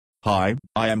Hi,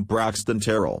 I am Braxton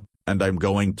Terrell, and I'm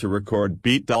going to record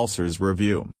Beat Ulcers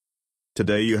review.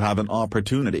 Today you have an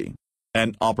opportunity.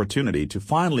 An opportunity to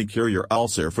finally cure your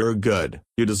ulcer for good.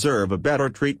 You deserve a better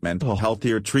treatment, a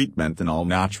healthier treatment than all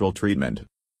natural treatment.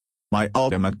 My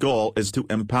ultimate goal is to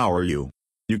empower you.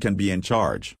 You can be in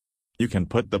charge. You can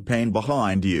put the pain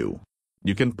behind you.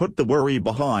 You can put the worry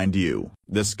behind you.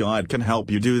 This guide can help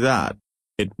you do that.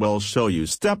 It will show you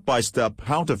step by step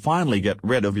how to finally get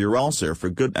rid of your ulcer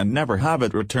for good and never have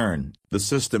it return. The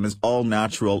system is all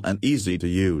natural and easy to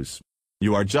use.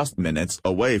 You are just minutes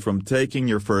away from taking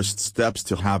your first steps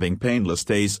to having painless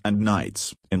days and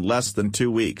nights. In less than 2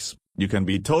 weeks, you can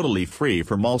be totally free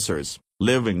from ulcers,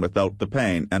 living without the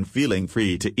pain and feeling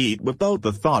free to eat without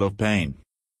the thought of pain.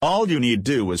 All you need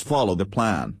do is follow the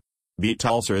plan. Beat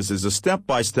Ulcers is a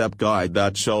step-by-step guide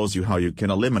that shows you how you can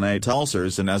eliminate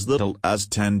ulcers in as little as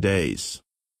 10 days.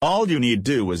 All you need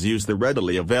do is use the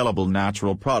readily available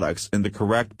natural products in the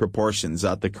correct proportions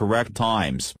at the correct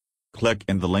times. Click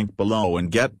in the link below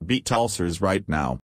and get Beat Ulcers right now.